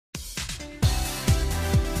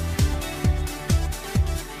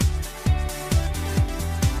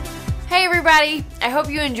everybody! I hope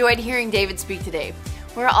you enjoyed hearing David speak today.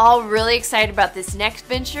 We're all really excited about this next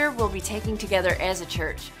venture we'll be taking together as a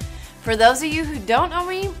church. For those of you who don't know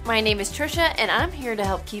me, my name is Trisha and I'm here to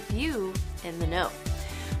help keep you in the know.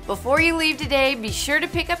 Before you leave today, be sure to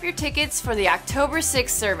pick up your tickets for the October 6th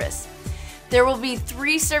service. There will be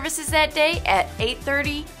 3 services that day at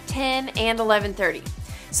 8:30, 10, and 11:30.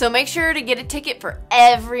 So make sure to get a ticket for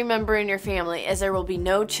every member in your family, as there will be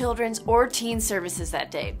no children's or teen services that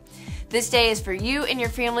day. This day is for you and your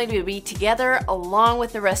family to be together along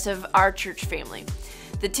with the rest of our church family.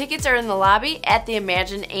 The tickets are in the lobby at the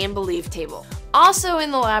Imagine and Believe table. Also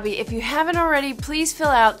in the lobby, if you haven't already, please fill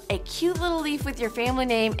out a cute little leaf with your family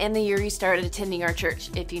name and the year you started attending our church,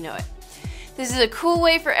 if you know it. This is a cool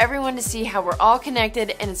way for everyone to see how we're all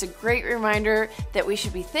connected, and it's a great reminder that we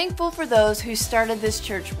should be thankful for those who started this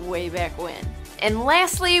church way back when. And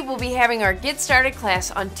lastly, we'll be having our Get Started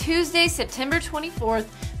class on Tuesday, September 24th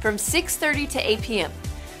from 6:30 to 8 p.m.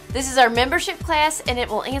 This is our membership class, and it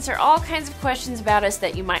will answer all kinds of questions about us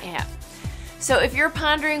that you might have. So if you're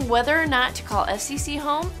pondering whether or not to call FCC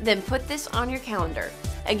home, then put this on your calendar.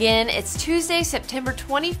 Again, it's Tuesday, September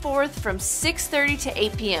 24th from 6:30 to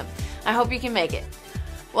 8 p.m. I hope you can make it.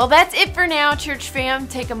 Well, that's it for now, church fam.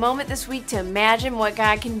 Take a moment this week to imagine what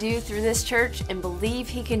God can do through this church and believe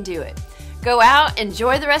He can do it. Go out,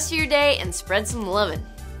 enjoy the rest of your day, and spread some loving.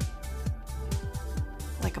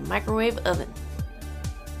 Like a microwave oven.